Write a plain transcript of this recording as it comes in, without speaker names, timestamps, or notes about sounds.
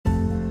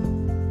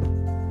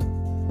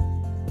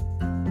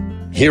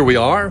Here we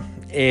are,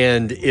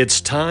 and it's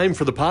time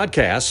for the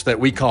podcast that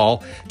we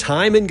call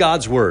Time in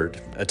God's Word,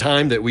 a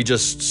time that we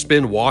just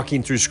spend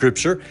walking through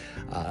Scripture,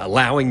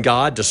 allowing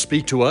God to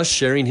speak to us,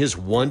 sharing His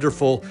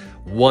wonderful,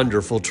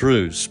 wonderful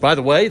truths. By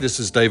the way, this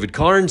is David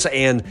Carnes,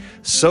 and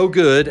so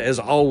good, as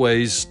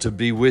always, to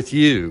be with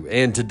you.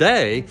 And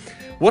today,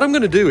 what I'm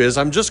going to do is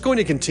I'm just going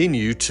to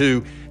continue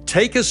to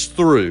take us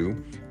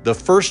through the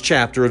first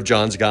chapter of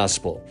John's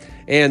Gospel.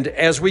 And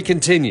as we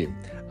continue,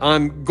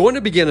 I'm going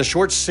to begin a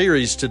short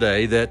series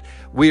today that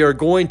we are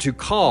going to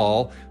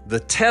call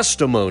the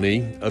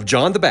testimony of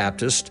John the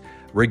Baptist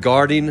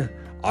regarding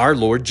our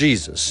Lord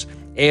Jesus.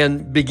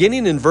 And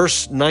beginning in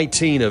verse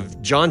 19 of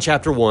John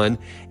chapter 1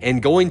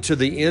 and going to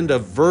the end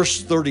of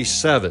verse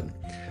 37,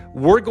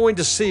 we're going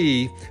to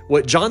see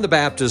what John the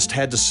Baptist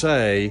had to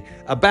say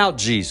about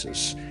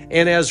Jesus.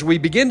 And as we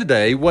begin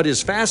today, what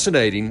is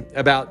fascinating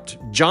about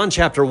John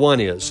chapter 1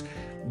 is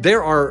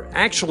there are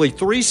actually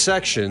three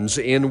sections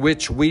in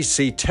which we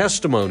see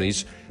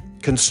testimonies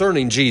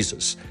concerning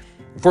Jesus.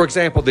 For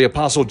example, the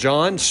Apostle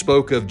John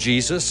spoke of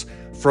Jesus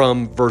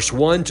from verse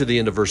 1 to the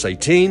end of verse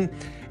 18,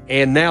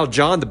 and now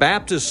John the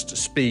Baptist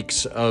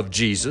speaks of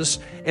Jesus.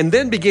 And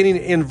then beginning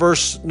in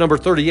verse number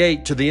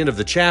 38 to the end of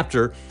the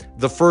chapter,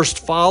 the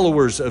first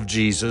followers of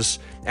Jesus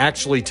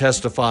actually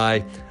testify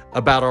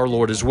about our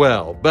Lord as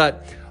well.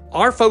 But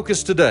our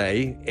focus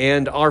today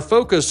and our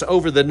focus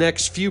over the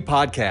next few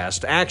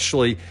podcasts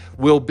actually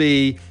will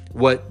be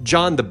what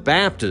John the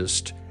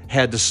Baptist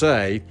had to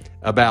say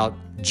about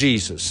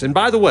Jesus. And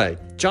by the way,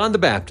 John the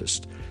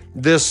Baptist,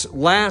 this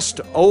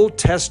last Old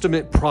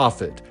Testament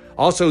prophet,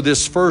 also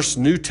this first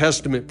New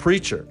Testament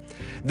preacher,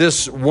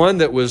 this one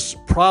that was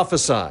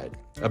prophesied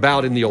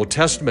about in the Old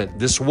Testament,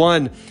 this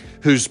one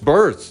whose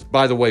birth,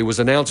 by the way, was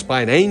announced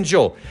by an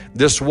angel,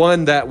 this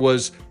one that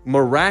was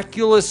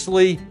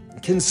miraculously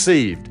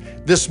conceived,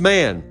 this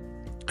man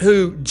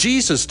who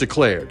Jesus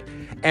declared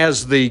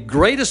as the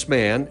greatest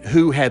man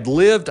who had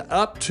lived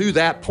up to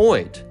that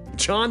point,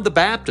 John the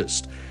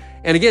Baptist.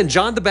 And again,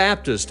 John the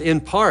Baptist,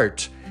 in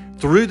part,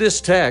 through this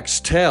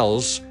text,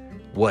 tells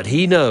what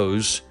he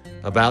knows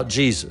about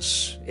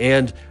Jesus.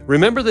 And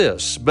remember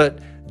this, but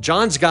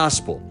John's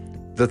gospel,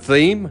 the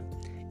theme,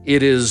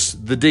 it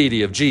is the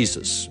deity of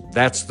Jesus.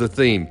 That's the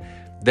theme,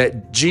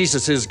 that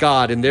Jesus is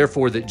God, and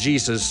therefore that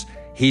Jesus,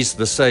 He's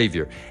the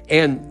Savior.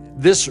 And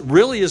this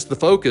really is the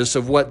focus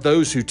of what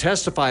those who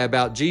testify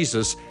about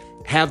Jesus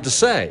have to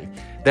say,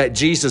 that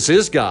Jesus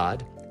is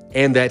God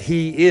and that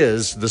He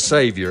is the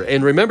Savior.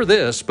 And remember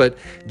this, but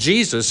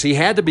Jesus, He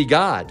had to be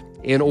God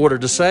in order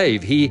to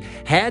save. He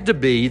had to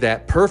be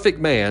that perfect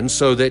man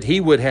so that He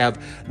would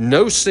have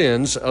no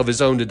sins of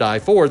His own to die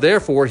for.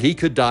 Therefore, He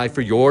could die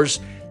for yours,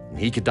 and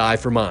He could die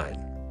for mine.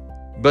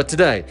 But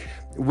today,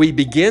 we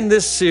begin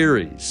this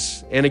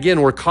series, and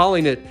again, we're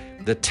calling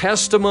it the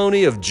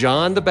testimony of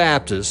John the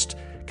Baptist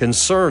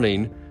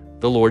concerning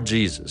the Lord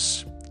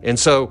Jesus. And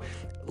so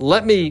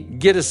let me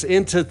get us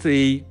into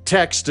the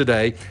text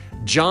today,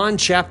 John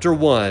chapter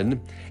 1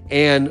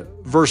 and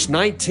verse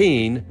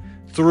 19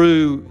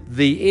 through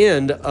the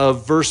end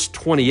of verse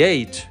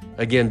 28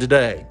 again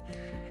today,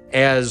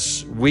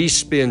 as we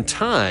spend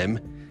time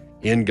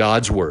in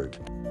God's Word.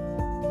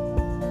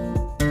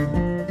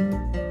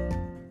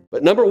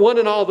 But number one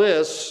in all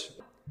this,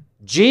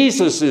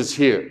 Jesus is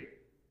here.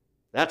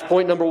 That's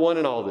point number one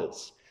in all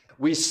this.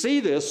 We see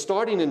this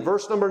starting in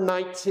verse number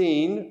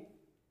 19,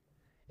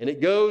 and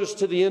it goes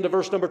to the end of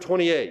verse number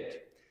 28.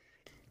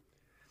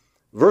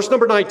 Verse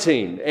number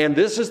 19, and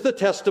this is the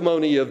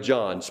testimony of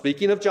John.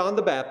 Speaking of John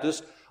the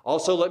Baptist,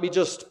 also let me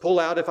just pull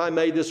out, if I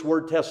may, this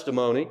word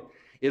testimony.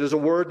 It is a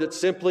word that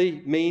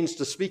simply means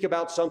to speak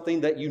about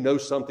something that you know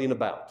something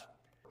about.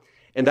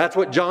 And that's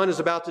what John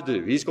is about to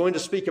do. He's going to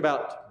speak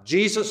about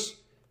Jesus,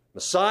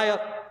 Messiah.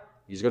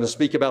 He's going to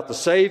speak about the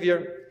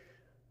Savior.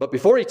 But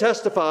before he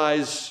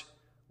testifies,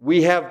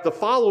 we have the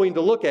following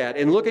to look at.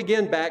 And look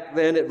again back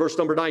then at verse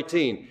number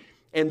 19.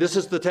 And this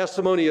is the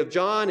testimony of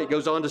John. It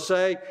goes on to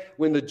say,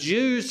 when the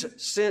Jews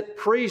sent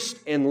priests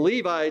and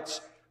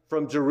Levites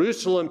from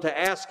Jerusalem to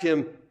ask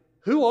him,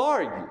 "Who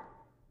are you?"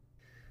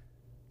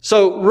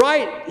 So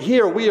right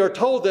here we are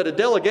told that a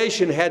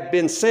delegation had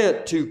been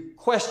sent to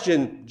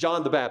question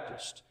John the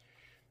Baptist.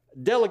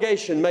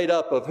 Delegation made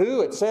up of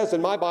who? It says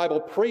in my Bible,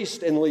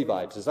 priests and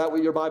Levites. Is that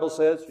what your Bible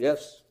says?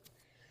 Yes.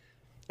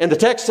 And the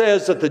text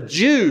says that the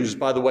Jews,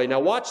 by the way, now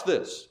watch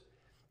this.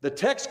 The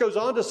text goes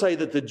on to say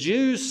that the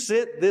Jews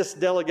sent this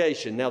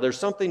delegation. Now there's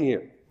something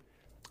here.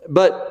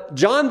 But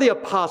John the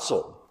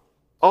Apostle,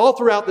 all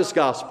throughout this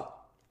gospel,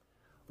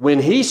 when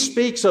he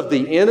speaks of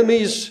the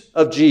enemies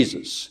of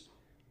Jesus,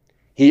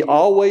 he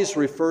always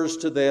refers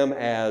to them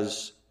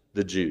as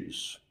the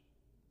Jews.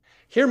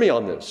 Hear me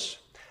on this.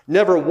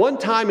 Never one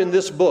time in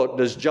this book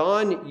does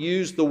John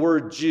use the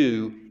word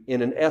Jew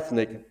in an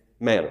ethnic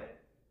manner.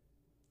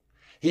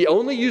 He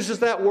only uses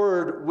that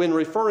word when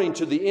referring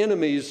to the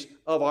enemies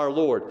of our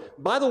Lord.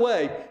 By the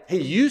way,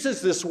 he uses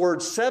this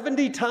word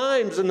 70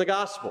 times in the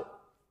gospel.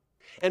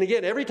 And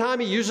again, every time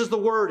he uses the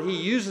word, he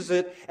uses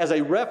it as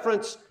a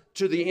reference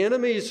to the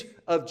enemies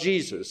of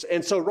Jesus.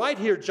 And so right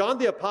here, John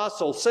the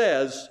Apostle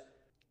says,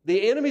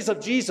 the enemies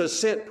of Jesus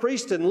sent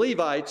priests and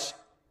Levites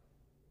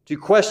to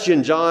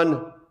question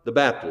John the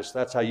Baptist.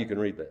 That's how you can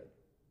read that.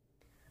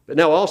 But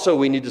now also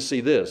we need to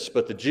see this.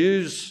 But the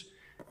Jews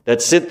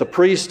that sent the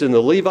priests and the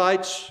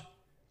Levites,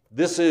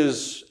 this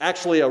is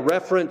actually a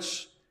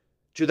reference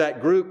to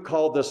that group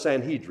called the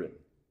Sanhedrin.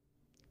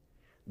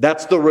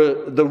 That's the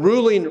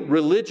ruling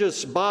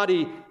religious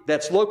body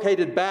that's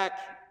located back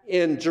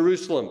in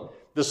Jerusalem.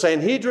 The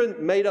Sanhedrin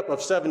made up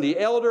of 70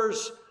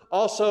 elders,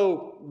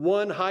 also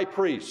one high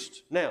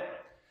priest. Now,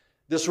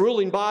 this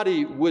ruling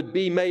body would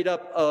be made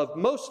up of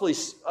mostly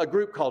a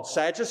group called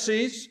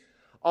Sadducees.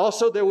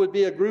 Also, there would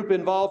be a group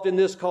involved in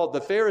this called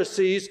the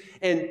Pharisees.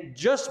 And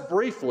just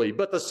briefly,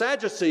 but the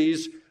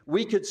Sadducees,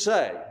 we could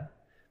say,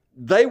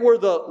 they were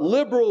the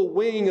liberal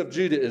wing of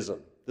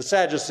Judaism, the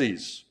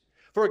Sadducees.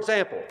 For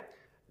example,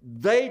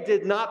 they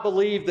did not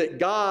believe that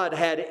God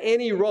had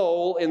any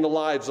role in the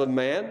lives of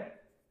man.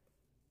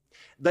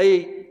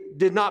 They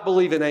did not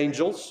believe in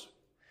angels.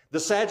 The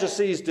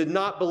Sadducees did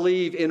not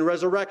believe in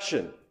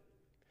resurrection.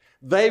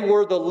 They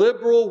were the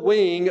liberal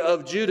wing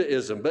of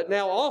Judaism. But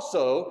now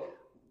also,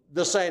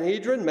 the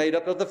Sanhedrin made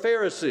up of the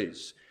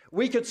Pharisees.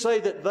 We could say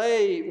that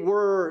they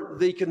were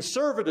the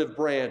conservative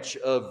branch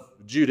of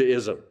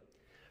Judaism.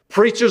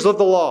 Preachers of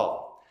the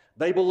law.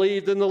 They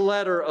believed in the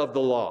letter of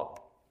the law.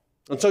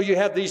 And so you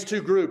have these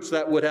two groups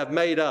that would have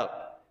made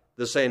up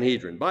the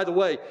Sanhedrin. By the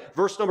way,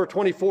 verse number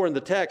 24 in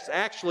the text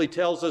actually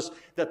tells us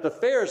that the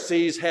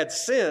Pharisees had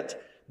sent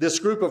this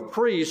group of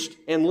priests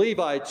and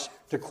Levites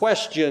to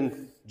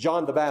question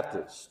John the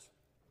Baptist.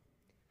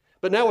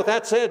 But now with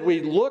that said,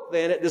 we look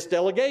then at this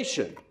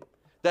delegation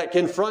that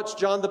confronts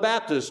John the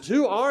Baptist.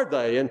 Who are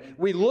they? And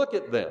we look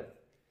at them.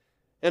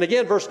 And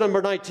again, verse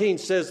number 19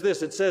 says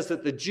this. It says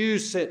that the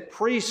Jews sent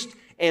priests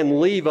and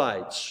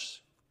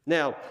Levites.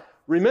 Now,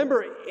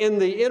 remember in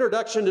the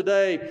introduction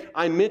today,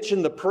 I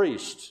mentioned the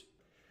priests.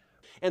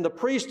 And the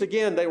priests,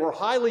 again, they were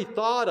highly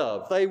thought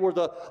of. They were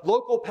the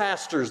local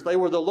pastors. They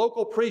were the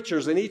local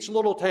preachers in each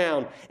little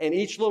town and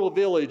each little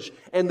village.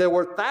 And there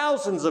were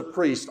thousands of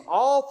priests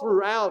all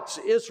throughout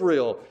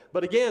Israel.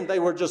 But again, they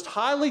were just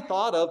highly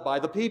thought of by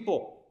the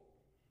people.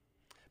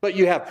 But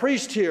you have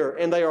priests here,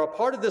 and they are a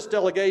part of this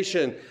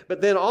delegation.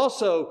 But then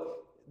also,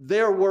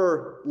 there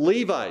were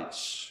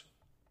Levites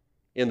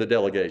in the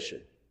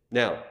delegation.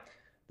 Now,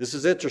 this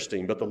is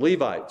interesting, but the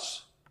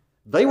Levites,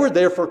 they were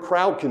there for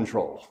crowd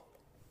control.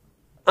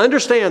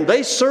 Understand,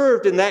 they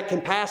served in that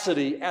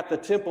capacity at the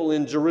temple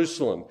in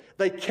Jerusalem.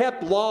 They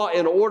kept law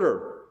and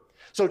order.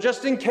 So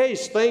just in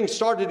case things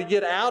started to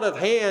get out of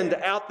hand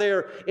out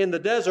there in the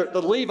desert,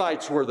 the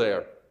Levites were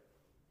there.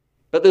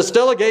 But this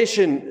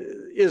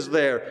delegation is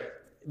there.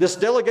 This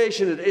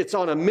delegation, it's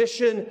on a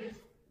mission.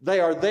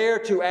 They are there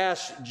to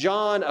ask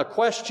John a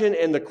question,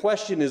 and the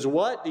question is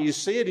what? Do you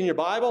see it in your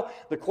Bible?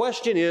 The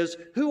question is,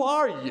 who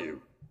are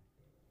you?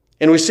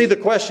 And we see the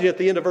question at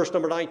the end of verse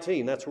number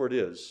 19. That's where it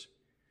is.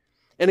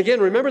 And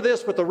again, remember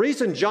this, but the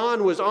reason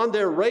John was on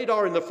their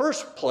radar in the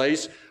first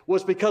place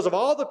was because of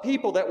all the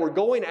people that were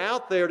going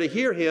out there to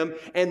hear him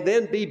and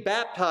then be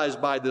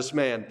baptized by this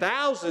man.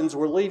 Thousands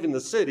were leaving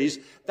the cities.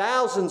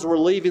 Thousands were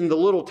leaving the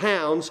little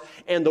towns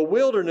and the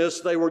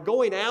wilderness. They were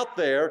going out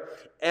there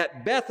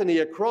at Bethany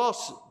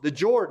across the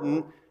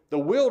Jordan. The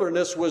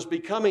wilderness was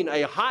becoming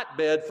a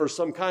hotbed for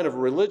some kind of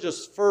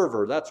religious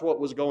fervor. That's what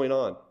was going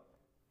on.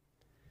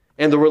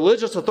 And the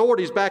religious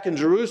authorities back in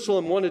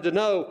Jerusalem wanted to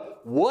know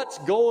what's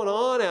going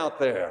on out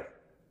there.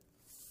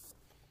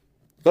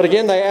 But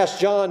again, they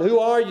asked John, who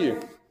are you?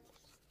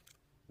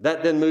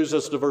 That then moves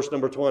us to verse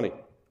number 20.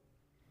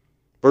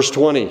 Verse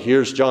 20,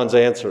 here's John's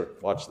answer.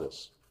 Watch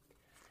this.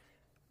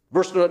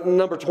 Verse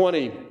number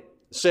 20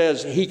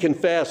 says, he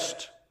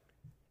confessed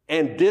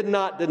and did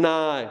not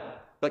deny,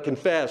 but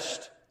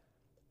confessed,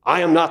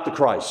 I am not the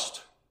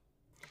Christ.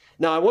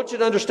 Now, I want you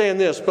to understand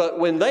this, but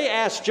when they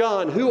asked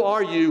John, who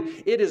are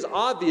you? It is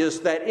obvious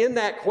that in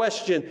that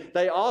question,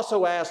 they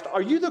also asked,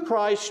 are you the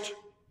Christ,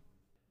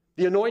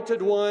 the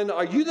anointed one?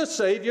 Are you the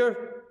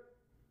Savior?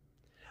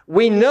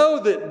 We know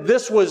that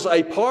this was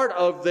a part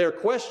of their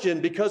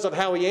question because of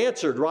how he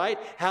answered, right?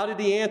 How did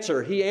he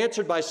answer? He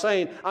answered by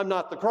saying, I'm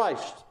not the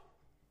Christ.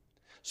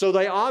 So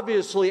they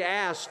obviously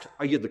asked,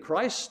 are you the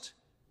Christ?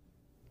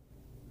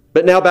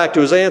 But now back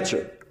to his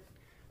answer.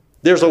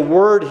 There's a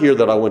word here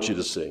that I want you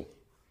to see.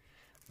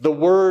 The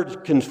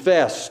word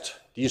confessed.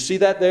 Do you see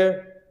that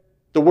there?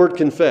 The word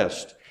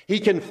confessed. He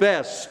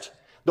confessed.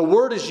 The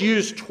word is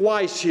used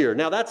twice here.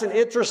 Now that's an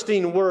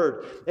interesting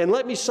word. And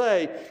let me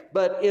say,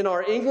 but in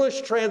our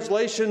English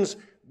translations,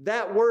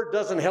 that word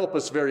doesn't help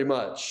us very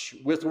much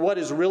with what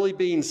is really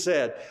being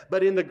said.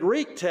 But in the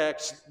Greek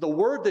text, the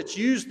word that's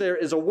used there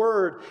is a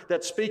word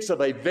that speaks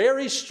of a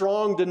very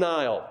strong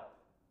denial.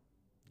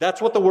 That's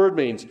what the word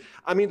means.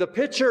 I mean, the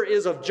picture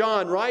is of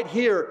John right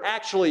here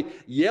actually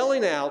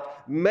yelling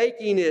out,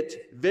 making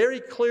it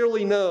very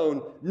clearly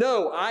known,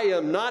 no, I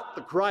am not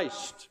the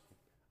Christ.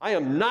 I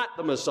am not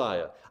the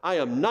Messiah. I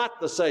am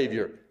not the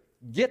Savior.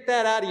 Get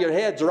that out of your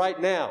heads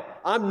right now.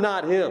 I'm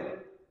not him.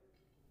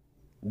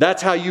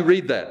 That's how you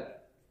read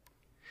that.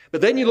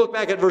 But then you look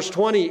back at verse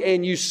 20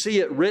 and you see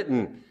it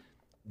written,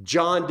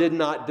 John did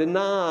not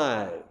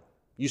deny.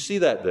 You see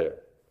that there,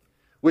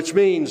 which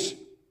means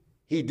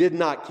he did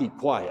not keep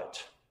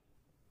quiet.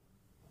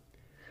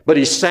 But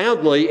he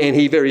soundly and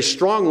he very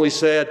strongly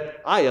said,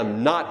 I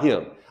am not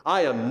him.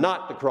 I am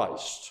not the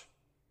Christ.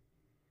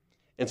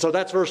 And so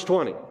that's verse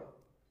 20.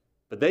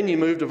 But then you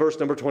move to verse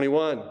number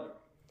 21.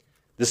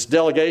 This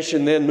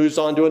delegation then moves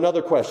on to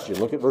another question.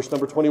 Look at verse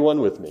number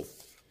 21 with me.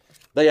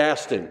 They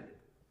asked him,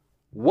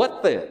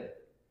 what then?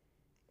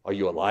 Are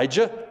you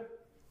Elijah?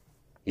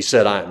 He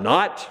said, I am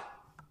not.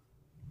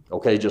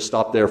 Okay, just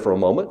stop there for a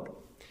moment.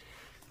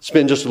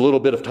 Spend just a little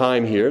bit of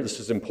time here. This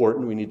is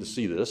important. We need to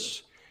see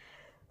this.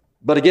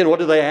 But again, what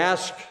do they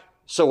ask?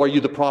 So are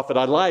you the prophet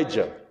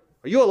Elijah?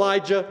 Are you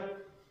Elijah?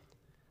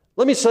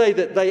 Let me say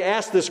that they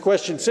ask this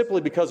question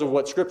simply because of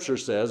what Scripture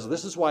says.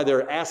 This is why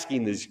they're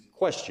asking these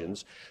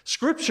questions.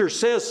 Scripture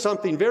says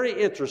something very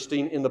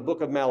interesting in the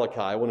book of Malachi.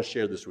 I want to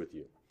share this with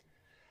you.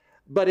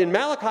 But in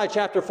Malachi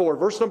chapter 4,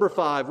 verse number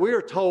 5, we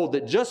are told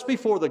that just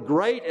before the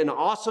great and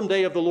awesome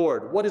day of the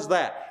Lord, what is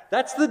that?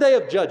 That's the day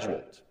of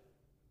judgment.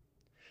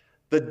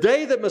 The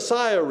day that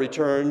Messiah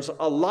returns,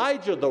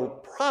 Elijah the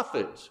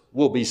prophet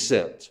will be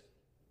sent.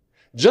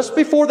 Just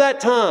before that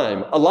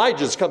time,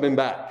 Elijah's coming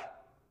back.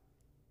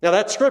 Now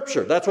that's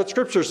Scripture. That's what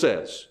Scripture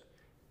says.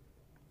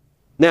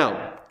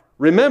 Now,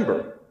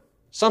 remember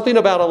something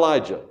about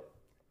Elijah.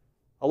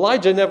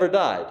 Elijah never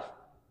died.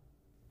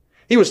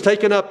 He was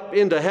taken up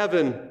into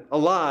heaven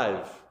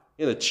alive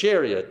in a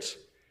chariot.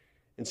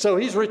 And so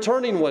he's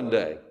returning one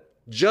day,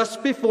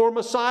 just before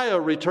Messiah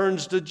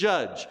returns to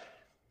judge.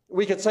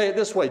 We could say it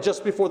this way,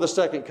 just before the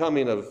second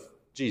coming of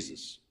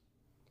Jesus.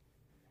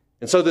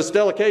 And so this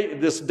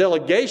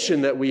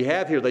delegation that we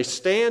have here, they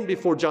stand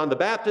before John the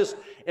Baptist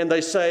and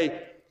they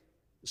say,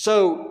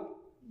 so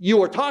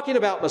you are talking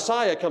about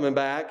Messiah coming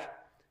back.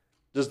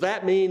 Does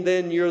that mean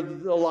then you're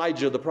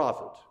Elijah the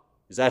prophet?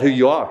 Is that who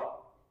you are?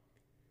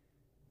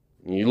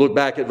 And you look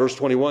back at verse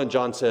 21,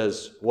 John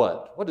says,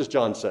 what? What does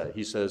John say?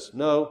 He says,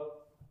 no,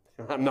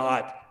 I'm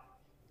not.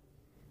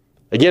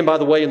 Again, by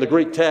the way, in the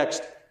Greek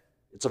text,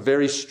 it's a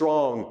very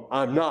strong,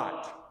 I'm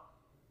not.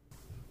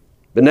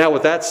 But now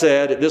with that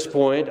said, at this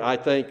point, I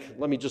think,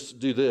 let me just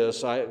do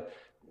this.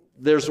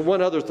 There's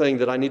one other thing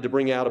that I need to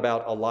bring out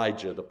about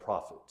Elijah the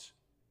prophet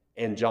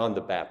and John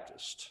the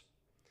Baptist.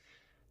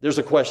 There's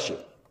a question.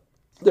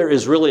 There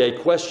is really a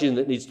question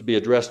that needs to be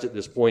addressed at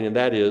this point, and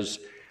that is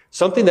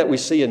something that we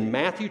see in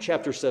Matthew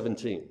chapter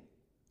 17.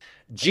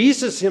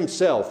 Jesus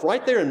himself,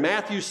 right there in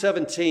Matthew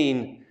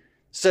 17,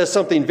 says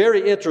something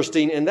very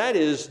interesting, and that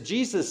is,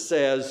 Jesus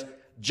says,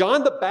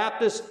 John the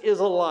Baptist is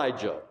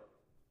Elijah.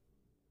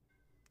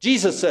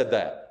 Jesus said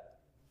that.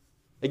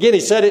 Again, he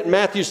said it in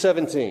Matthew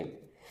 17.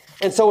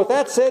 And so with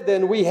that said,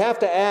 then we have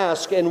to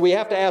ask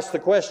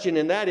the question,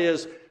 and that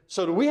is,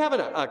 so do we have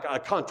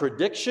a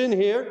contradiction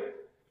here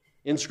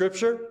in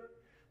Scripture?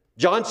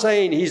 John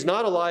saying he's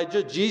not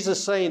Elijah,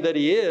 Jesus saying that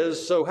he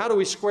is, so how do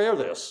we square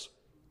this?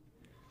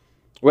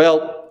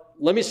 Well,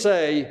 let me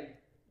say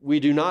we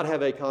do not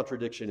have a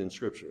contradiction in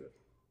Scripture.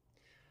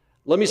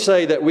 Let me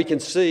say that we can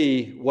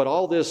see what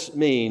all this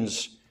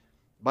means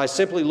by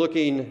simply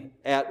looking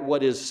at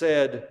what is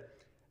said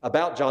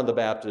about John the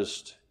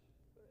Baptist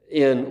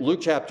in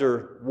Luke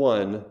chapter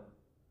 1,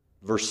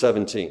 verse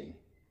 17.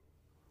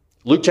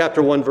 Luke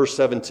chapter 1, verse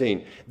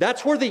 17.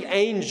 That's where the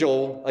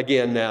angel,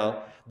 again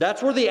now,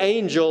 that's where the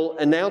angel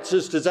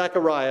announces to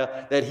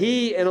Zechariah that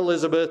he and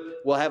Elizabeth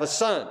will have a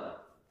son.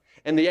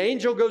 And the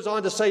angel goes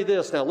on to say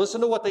this. Now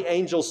listen to what the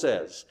angel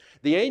says.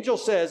 The angel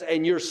says,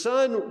 and your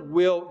son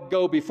will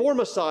go before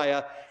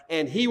Messiah,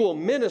 and he will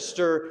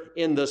minister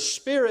in the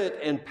spirit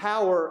and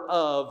power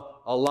of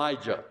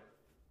Elijah.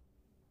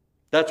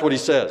 That's what he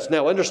says.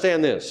 Now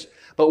understand this.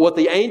 But what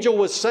the angel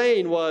was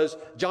saying was,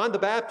 John the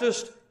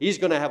Baptist, he's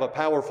going to have a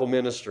powerful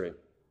ministry.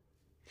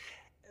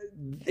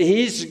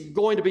 He's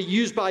going to be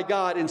used by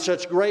God in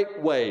such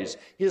great ways.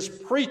 His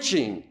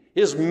preaching,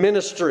 his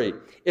ministry,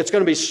 it's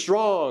going to be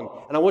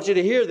strong. And I want you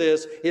to hear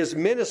this. His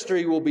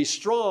ministry will be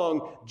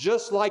strong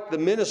just like the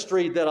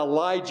ministry that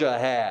Elijah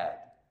had.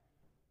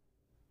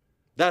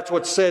 That's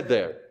what's said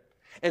there.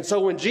 And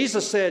so when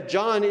Jesus said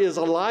John is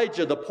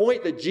Elijah, the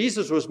point that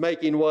Jesus was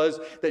making was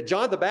that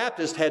John the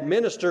Baptist had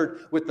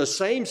ministered with the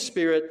same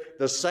spirit,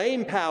 the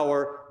same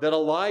power that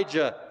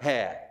Elijah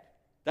had.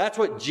 That's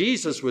what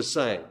Jesus was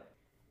saying.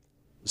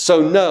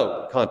 So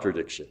no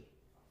contradiction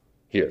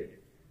here.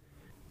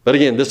 But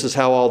again, this is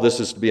how all this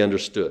is to be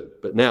understood.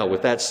 But now,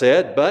 with that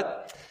said,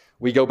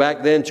 we go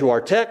back then to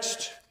our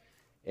text,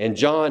 and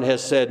John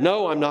has said,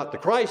 no, I'm not the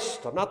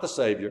Christ. I'm not the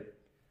Savior.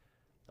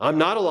 I'm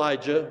not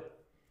Elijah.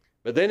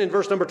 But then in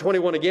verse number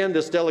 21 again,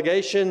 this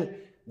delegation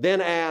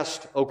then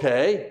asked,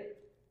 okay,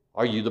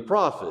 are you the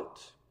prophet?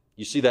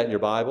 You see that in your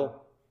Bible?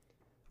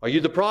 Are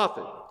you the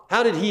prophet?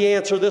 How did he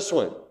answer this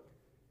one?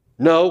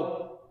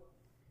 No.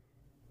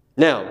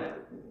 Now,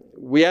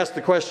 we ask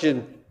the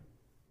question,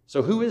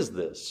 so who is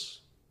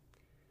this?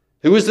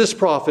 Who is this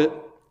prophet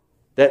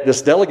that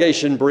this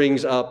delegation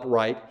brings up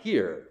right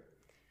here?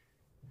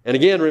 And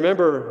again,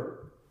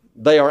 remember,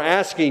 they are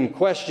asking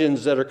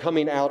questions that are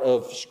coming out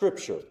of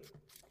Scripture.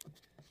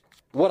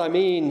 What I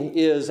mean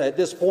is, at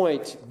this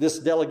point, this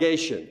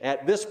delegation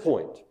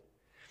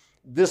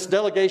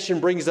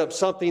brings up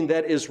something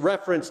that is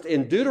referenced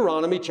in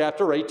Deuteronomy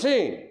chapter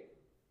 18.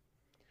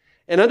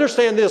 And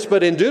understand this,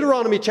 but in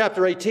Deuteronomy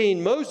chapter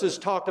 18, Moses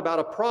talked about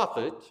a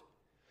prophet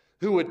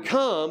who would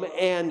come,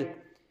 and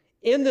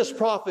in this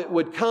prophet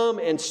would come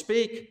and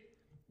speak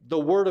the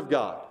word of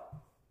God.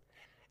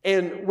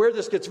 And where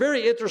this gets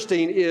very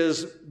interesting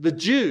is the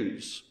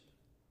Jews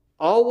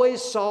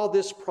always saw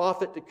this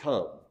prophet to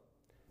come,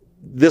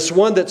 this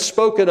one that's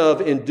spoken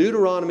of in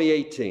Deuteronomy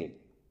 18,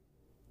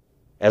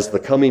 as the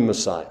coming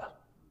Messiah.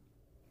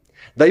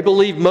 They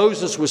believed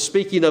Moses was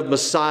speaking of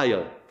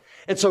Messiah.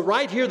 And so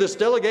right here, this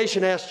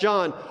delegation asked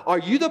John, are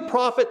you the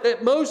prophet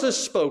that Moses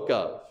spoke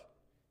of?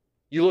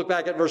 You look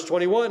back at verse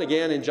 21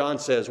 again, and John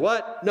says,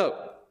 what?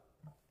 No,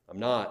 I'm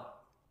not.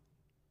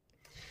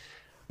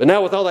 But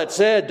now with all that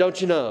said, don't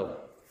you know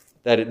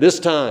that at this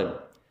time,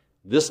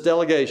 this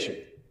delegation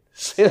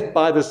sent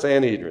by the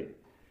Sanhedrin,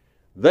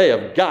 they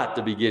have got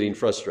to be getting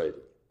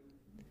frustrated.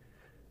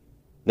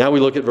 Now we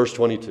look at verse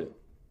 22.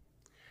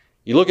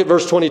 You look at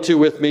verse 22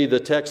 with me, the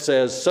text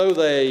says, so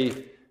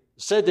they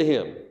said to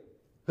him,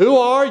 who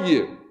are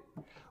you?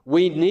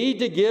 We need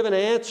to give an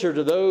answer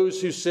to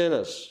those who sent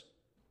us.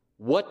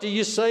 What do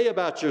you say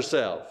about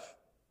yourself?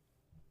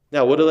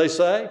 Now, what do they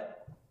say?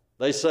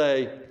 They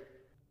say,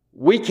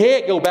 we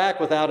can't go back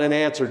without an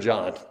answer,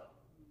 John.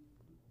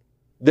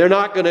 They're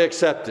not going to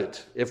accept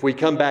it if we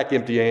come back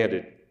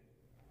empty-handed.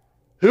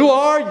 Who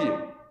are you?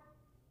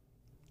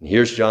 And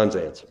here's John's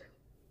answer.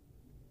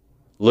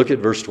 Look at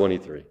verse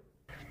 23.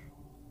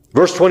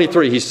 Verse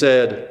 23, he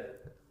said,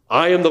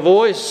 I am the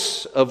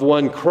voice of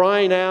one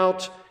crying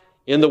out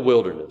in the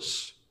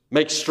wilderness.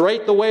 Make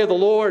straight the way of the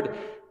Lord,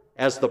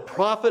 as the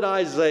prophet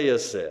Isaiah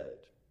said.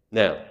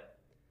 Now,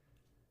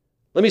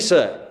 let me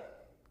say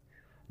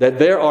that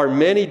there are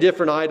many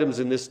different items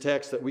in this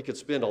text that we could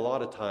spend a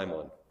lot of time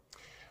on.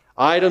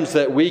 Items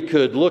that we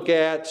could look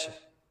at,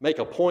 make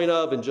a point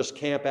of, and just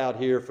camp out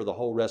here for the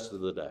whole rest of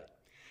the day.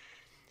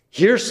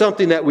 Here's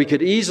something that we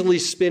could easily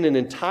spend an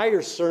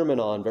entire sermon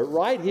on, but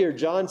right here,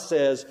 John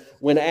says,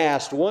 when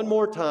asked one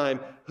more time,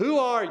 who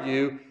are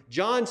you?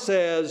 John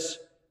says,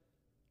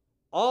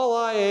 all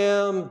I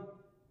am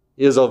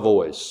is a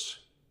voice.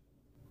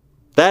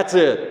 That's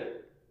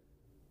it.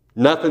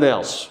 Nothing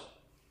else.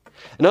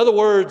 In other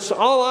words,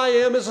 all I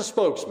am is a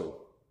spokesman.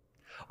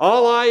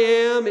 All I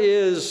am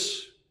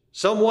is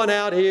someone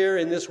out here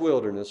in this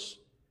wilderness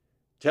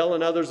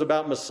telling others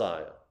about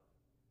Messiah,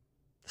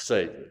 the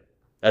Savior.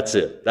 That's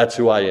it. That's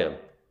who I am.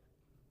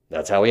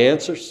 That's how he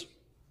answers.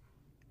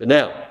 But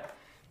now,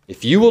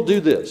 if you will do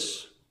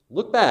this,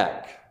 look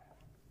back.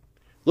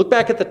 Look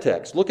back at the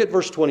text. Look at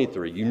verse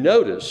 23. You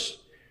notice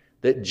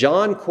that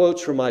John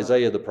quotes from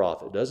Isaiah the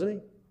prophet, doesn't he?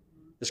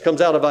 This comes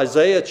out of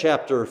Isaiah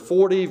chapter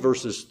 40,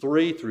 verses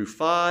 3 through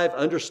 5.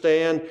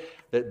 Understand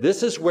that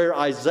this is where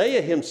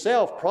Isaiah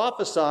himself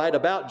prophesied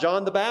about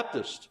John the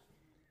Baptist.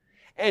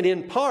 And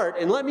in part,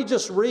 and let me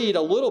just read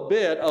a little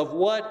bit of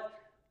what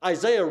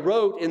Isaiah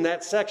wrote in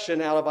that section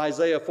out of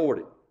Isaiah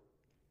 40.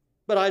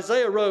 But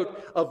Isaiah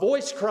wrote, a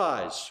voice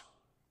cries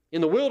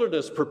in the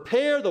wilderness,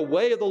 prepare the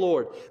way of the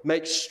Lord.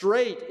 Make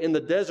straight in the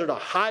desert a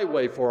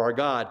highway for our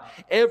God.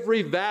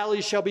 Every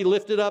valley shall be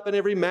lifted up, and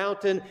every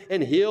mountain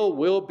and hill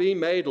will be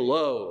made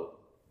low.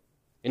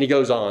 And he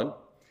goes on.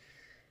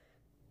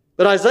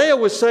 But Isaiah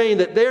was saying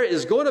that there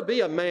is going to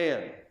be a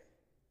man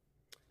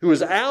who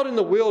is out in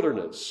the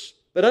wilderness.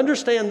 But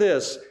understand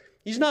this,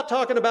 he's not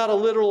talking about a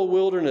literal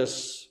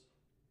wilderness.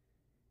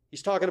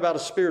 He's talking about a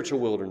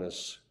spiritual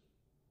wilderness.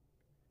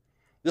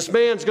 This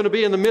man's going to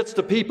be in the midst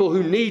of people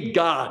who need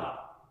God,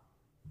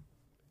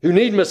 who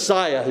need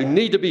Messiah, who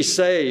need to be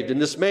saved.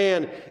 And this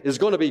man is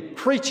going to be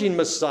preaching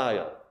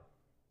Messiah,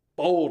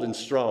 bold and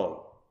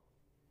strong.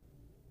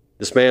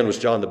 This man was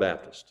John the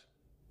Baptist.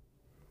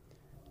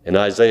 And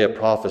Isaiah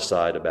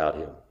prophesied about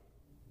him.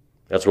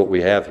 That's what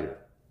we have here.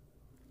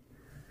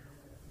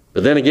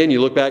 But then again, you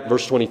look back,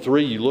 verse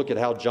 23, you look at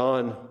how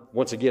John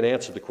once again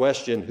answered the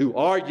question, who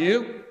are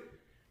you?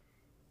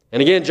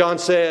 And again, John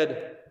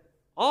said,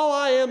 all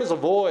I am is a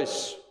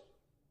voice.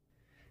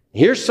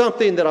 Here's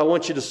something that I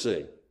want you to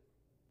see.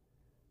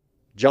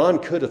 John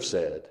could have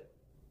said,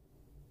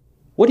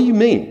 what do you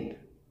mean?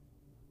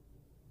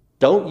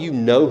 Don't you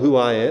know who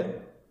I am?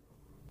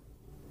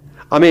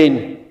 I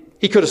mean,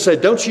 he could have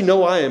said, don't you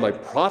know I am a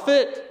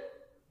prophet?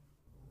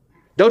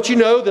 Don't you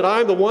know that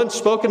I'm the one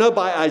spoken of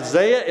by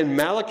Isaiah and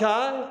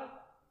Malachi?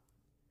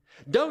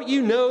 Don't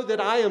you know that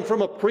I am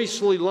from a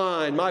priestly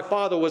line? My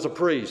father was a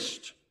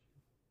priest.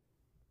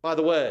 By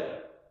the way,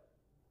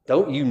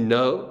 don't you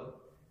know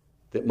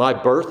that my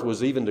birth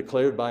was even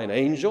declared by an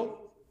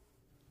angel?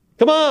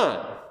 Come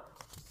on!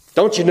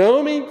 Don't you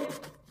know me?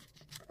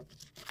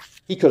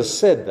 He could have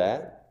said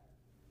that.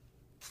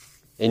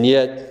 And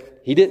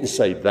yet, he didn't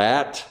say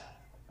that.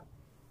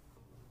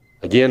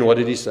 Again, what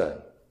did he say?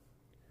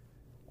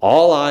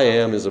 All I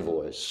am is a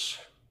voice.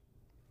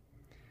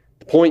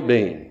 The point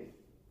being,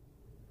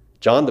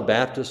 John the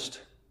Baptist,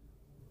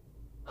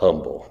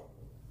 humble.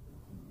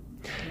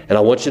 And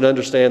I want you to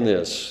understand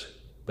this,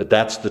 but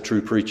that's the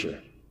true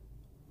preacher.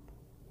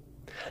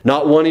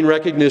 Not wanting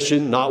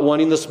recognition, not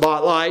wanting the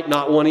spotlight,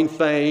 not wanting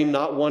fame,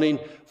 not wanting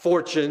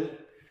fortune.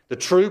 The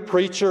true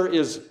preacher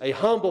is a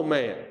humble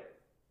man.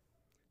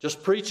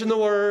 Just preaching the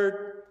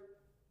word,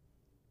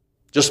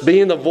 just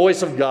being the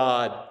voice of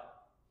God.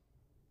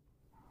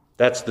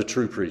 That's the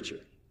true preacher.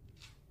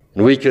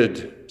 And we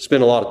could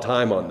spend a lot of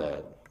time on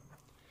that.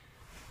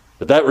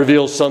 But that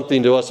reveals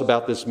something to us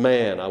about this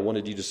man. I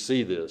wanted you to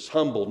see this.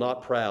 Humble,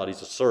 not proud.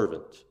 He's a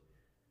servant.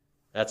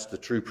 That's the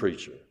true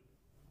preacher.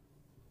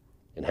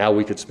 And how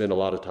we could spend a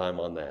lot of time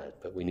on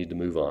that. But we need to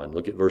move on.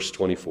 Look at verse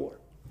 24.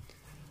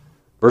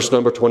 Verse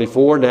number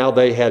 24. Now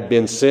they had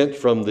been sent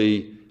from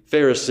the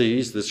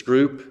Pharisees. This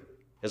group,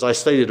 as I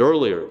stated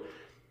earlier,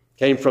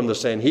 came from the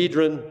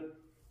Sanhedrin,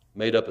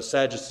 made up of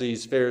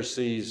Sadducees,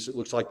 Pharisees. It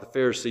looks like the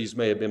Pharisees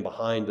may have been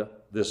behind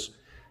this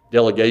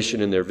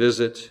delegation in their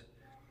visit.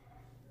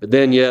 But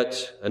then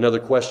yet another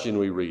question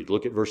we read.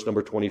 Look at verse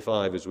number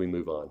 25 as we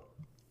move on.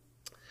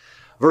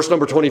 Verse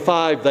number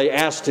 25, they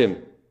asked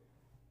him,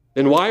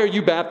 "Then why are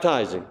you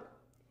baptizing,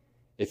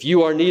 if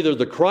you are neither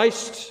the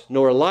Christ,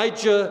 nor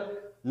Elijah,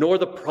 nor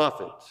the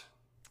prophet?"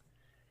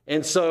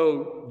 And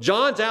so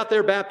John's out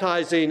there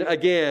baptizing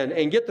again,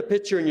 and get the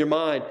picture in your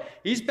mind.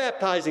 He's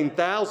baptizing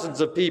thousands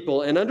of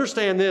people, and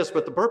understand this,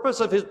 but the purpose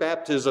of his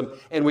baptism,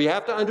 and we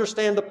have to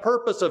understand the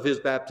purpose of his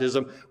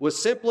baptism,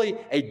 was simply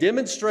a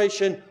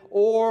demonstration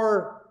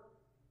or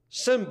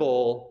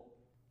symbol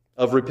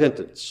of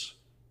repentance.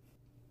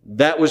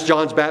 That was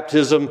John's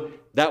baptism.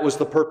 That was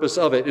the purpose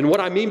of it. And what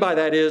I mean by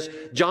that is,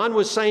 John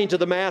was saying to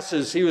the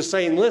masses, he was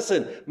saying,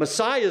 listen,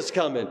 Messiah's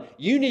coming.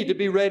 You need to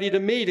be ready to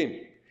meet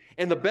him.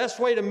 And the best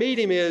way to meet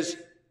him is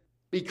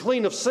be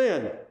clean of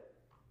sin.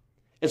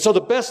 And so the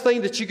best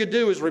thing that you could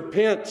do is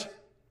repent,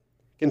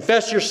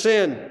 confess your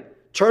sin,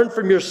 turn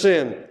from your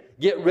sin,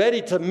 get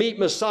ready to meet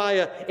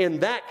Messiah in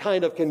that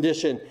kind of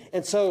condition.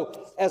 And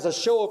so as a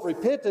show of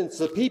repentance,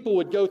 the people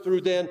would go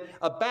through then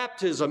a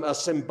baptism, a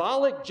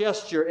symbolic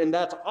gesture, and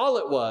that's all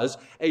it was,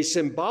 a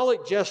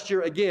symbolic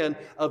gesture, again,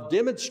 of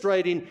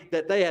demonstrating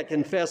that they had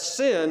confessed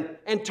sin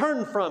and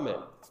turned from it.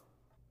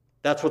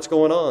 That's what's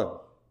going on.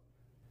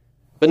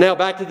 But now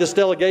back to this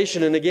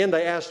delegation, and again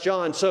they asked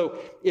John, so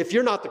if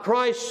you're not the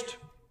Christ,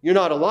 you're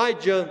not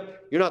Elijah,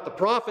 you're not the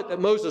prophet that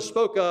Moses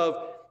spoke of,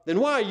 then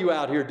why are you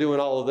out here doing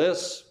all of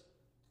this?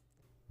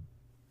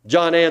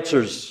 John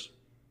answers,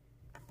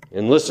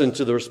 and listen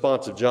to the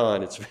response of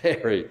John. It's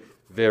very,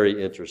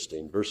 very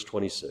interesting. Verse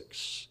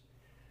 26.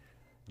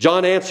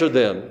 John answered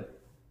them,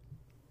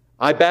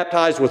 "I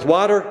baptize with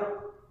water,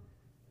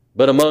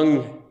 but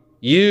among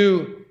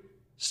you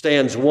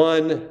stands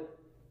one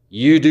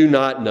you do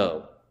not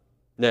know."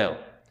 Now,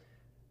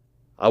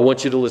 I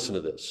want you to listen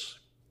to this.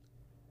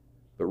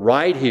 But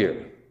right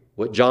here,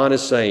 what John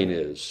is saying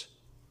is,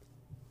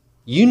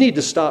 you need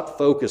to stop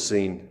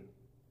focusing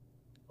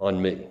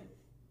on me.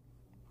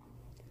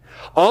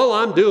 All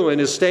I'm doing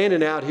is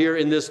standing out here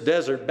in this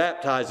desert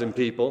baptizing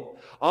people.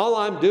 All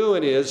I'm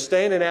doing is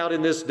standing out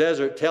in this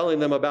desert telling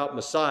them about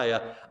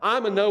Messiah.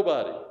 I'm a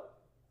nobody.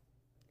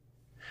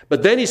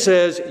 But then he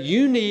says,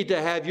 you need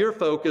to have your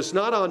focus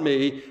not on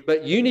me,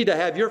 but you need to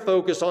have your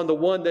focus on the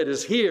one that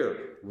is here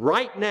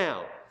right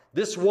now.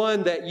 This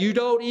one that you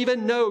don't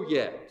even know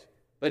yet,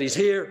 but he's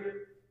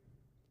here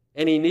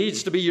and he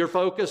needs to be your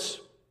focus.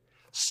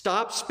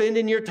 Stop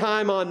spending your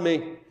time on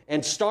me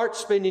and start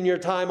spending your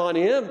time on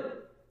him.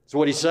 That's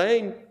what he's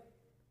saying.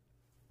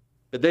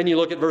 But then you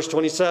look at verse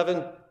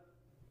 27.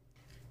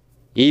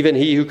 Even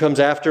he who comes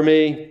after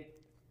me,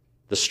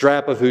 the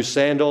strap of whose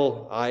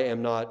sandal I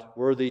am not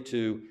worthy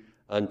to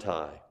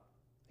untie.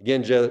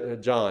 Again,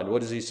 John,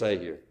 what does he say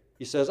here?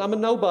 He says, I'm a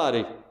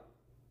nobody.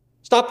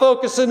 Stop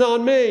focusing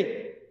on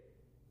me.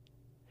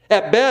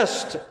 At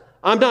best,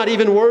 I'm not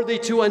even worthy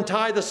to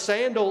untie the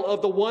sandal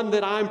of the one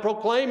that I'm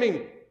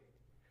proclaiming.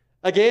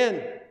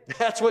 Again,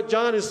 that's what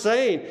John is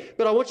saying.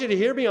 But I want you to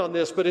hear me on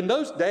this. But in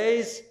those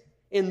days,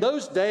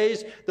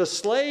 the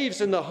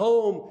slaves in the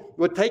home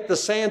would take the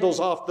sandals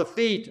off the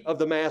feet of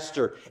the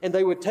master, and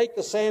they would take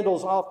the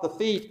sandals off the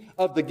feet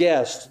of the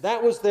guest.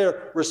 That was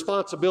their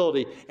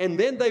responsibility. And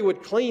then they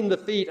would clean the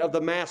feet of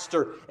the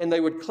master, and they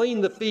would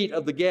clean the feet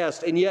of the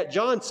guest. And yet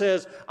John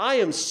says, I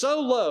am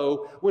so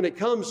low when it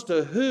comes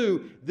to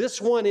who this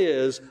one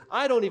is,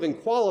 I don't even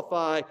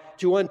qualify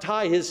to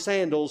untie his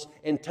sandals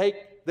and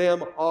take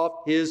them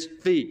off his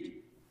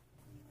feet.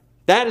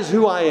 That is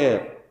who I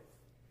am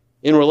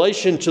in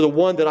relation to the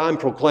one that I'm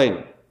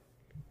proclaiming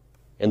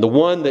and the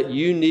one that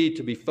you need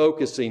to be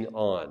focusing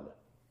on.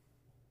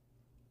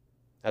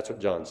 That's what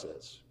John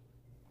says.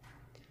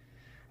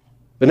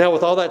 But now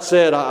with all that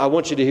said, I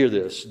want you to hear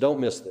this. Don't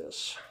miss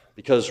this.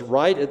 Because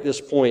right at this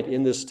point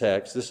in this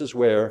text, this is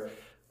where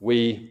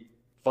we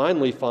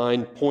finally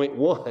find point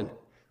one.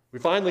 We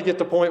finally get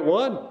to point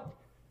one.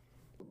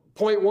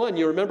 Point one,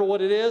 you remember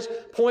what it is?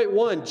 Point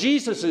one,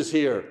 Jesus is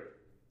here.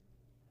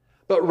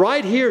 But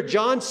right here,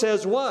 John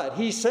says what?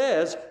 He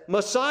says,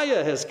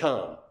 Messiah has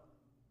come.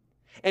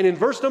 And in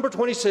verse number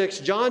 26,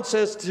 John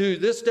says to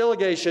this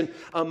delegation,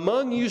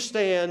 among you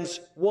stands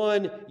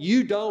one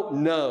you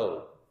don't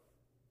know.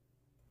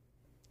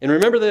 And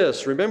remember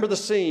this, remember the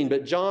scene,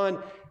 but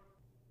John,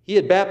 he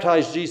had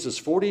baptized Jesus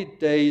 40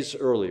 days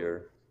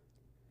earlier.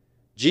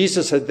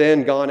 Jesus had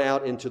then gone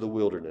out into the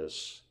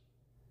wilderness.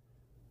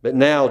 But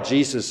now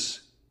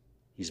Jesus,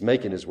 he's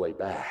making his way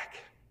back.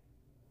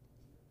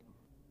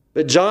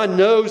 But John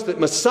knows that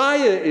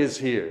Messiah is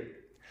here.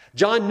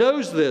 John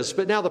knows this,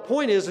 but now the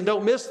point is, and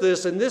don't miss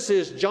this, and this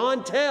is,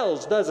 John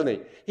tells, doesn't he?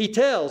 He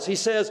tells, he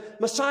says,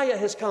 Messiah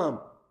has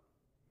come.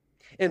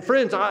 And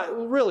friends,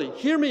 really,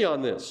 hear me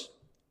on this.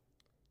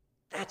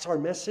 That's our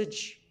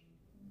message.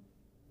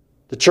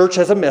 The church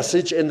has a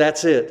message, and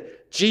that's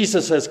it.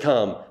 Jesus has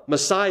come.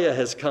 Messiah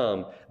has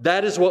come.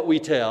 That is what we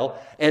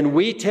tell. And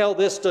we tell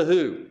this to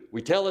who?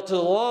 We tell it to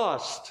the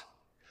lost.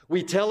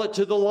 We tell it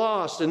to the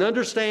lost. And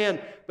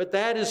understand, but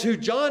that is who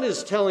John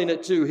is telling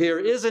it to here,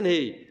 isn't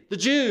he? The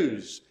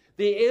Jews,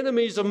 the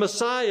enemies of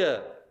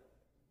Messiah,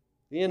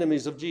 the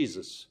enemies of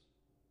Jesus.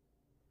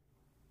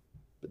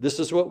 But this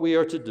is what we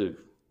are to do.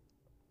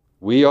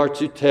 We are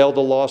to tell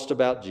the lost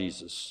about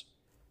Jesus,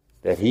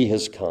 that he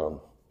has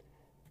come.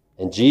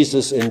 And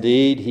Jesus,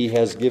 indeed, he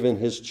has given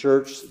his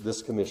church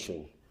this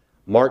commission.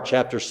 Mark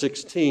chapter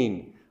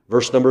 16,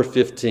 verse number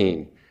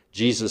 15,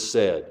 Jesus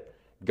said,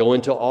 go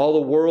into all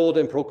the world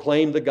and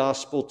proclaim the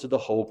gospel to the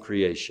whole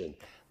creation.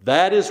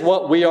 That is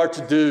what we are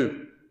to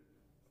do.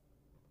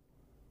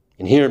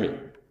 And hear me.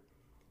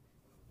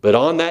 But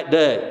on that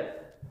day,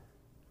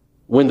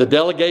 when the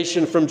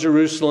delegation from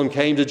Jerusalem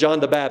came to John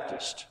the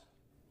Baptist,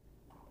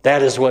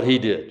 that is what he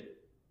did.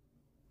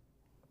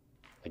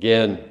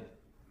 Again,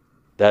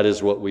 that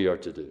is what we are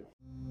to do.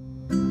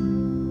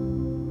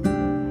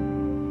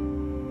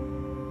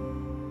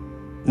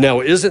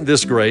 Now, isn't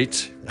this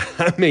great?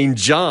 I mean,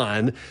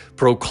 John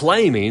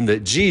proclaiming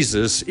that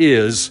Jesus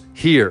is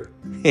here.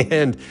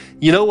 And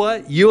you know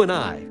what? You and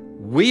I,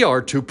 we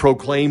are to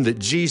proclaim that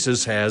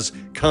Jesus has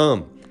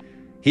come.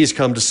 He's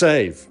come to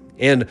save.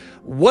 And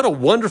what a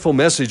wonderful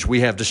message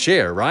we have to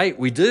share, right?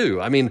 We do.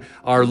 I mean,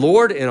 our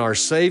Lord and our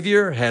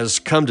Savior has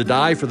come to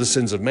die for the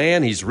sins of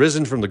man. He's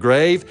risen from the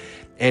grave,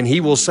 and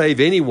he will save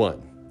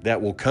anyone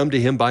that will come to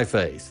him by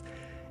faith.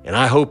 And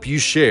I hope you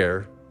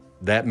share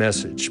that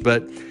message.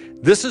 But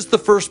this is the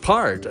first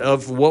part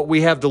of what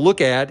we have to look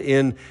at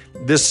in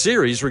this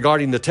series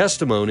regarding the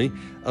testimony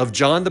of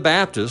John the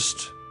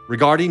Baptist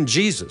regarding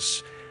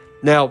Jesus.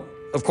 Now,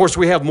 of course,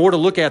 we have more to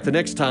look at the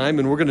next time,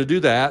 and we're going to do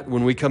that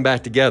when we come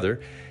back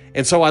together.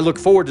 And so I look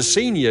forward to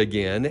seeing you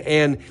again.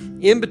 And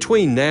in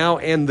between now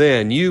and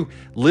then, you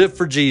live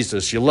for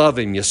Jesus. You love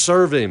him. You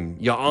serve him.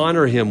 You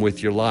honor him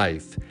with your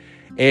life.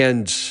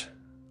 And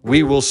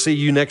we will see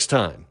you next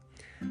time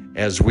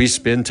as we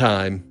spend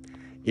time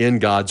in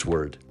God's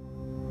Word.